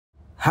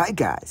Hi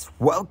guys,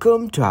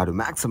 welcome to How to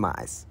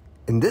Maximize.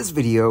 In this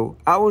video,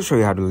 I will show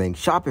you how to link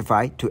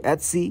Shopify to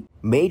Etsy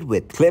made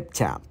with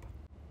Clipchamp.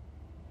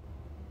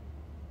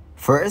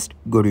 First,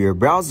 go to your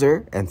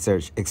browser and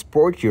search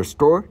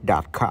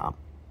exportyourstore.com.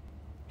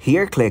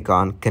 Here, click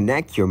on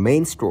Connect Your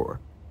Main Store.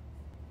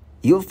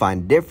 You'll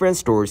find different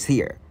stores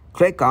here.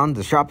 Click on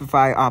the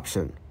Shopify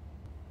option.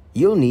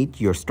 You'll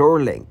need your store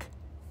link.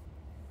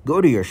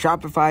 Go to your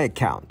Shopify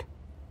account.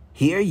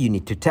 Here, you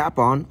need to tap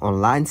on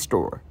Online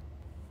Store.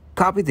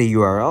 Copy the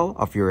URL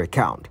of your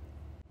account.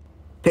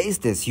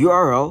 Paste this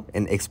URL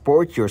and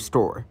export your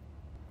store.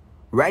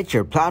 Write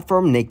your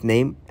platform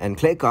nickname and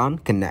click on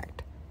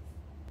Connect.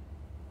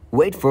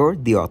 Wait for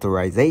the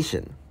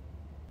authorization.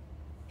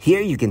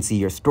 Here you can see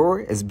your store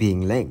is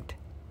being linked.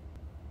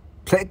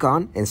 Click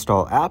on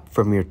Install App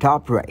from your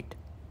top right.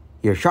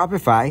 Your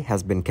Shopify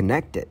has been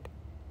connected.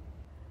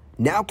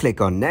 Now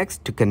click on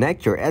Next to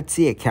connect your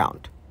Etsy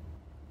account.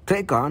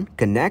 Click on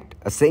Connect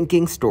a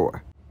Syncing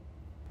Store.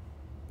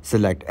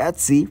 Select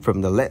Etsy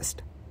from the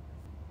list.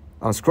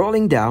 On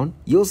scrolling down,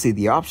 you'll see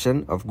the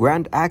option of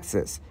Grant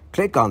Access.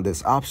 Click on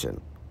this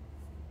option.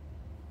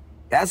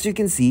 As you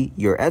can see,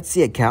 your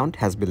Etsy account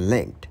has been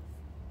linked.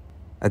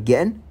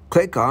 Again,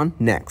 click on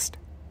Next.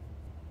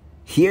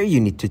 Here you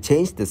need to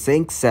change the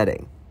sync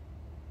setting.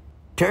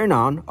 Turn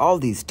on all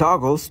these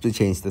toggles to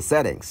change the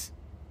settings.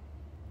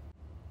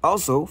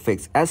 Also,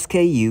 fix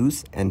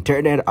SKUs and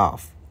turn it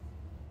off.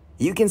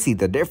 You can see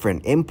the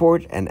different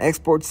import and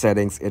export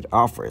settings it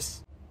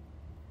offers.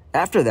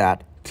 After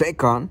that,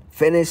 click on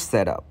Finish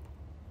Setup.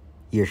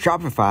 Your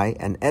Shopify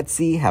and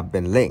Etsy have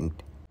been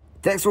linked.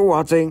 Thanks for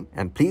watching,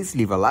 and please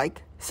leave a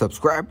like,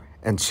 subscribe,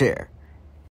 and share.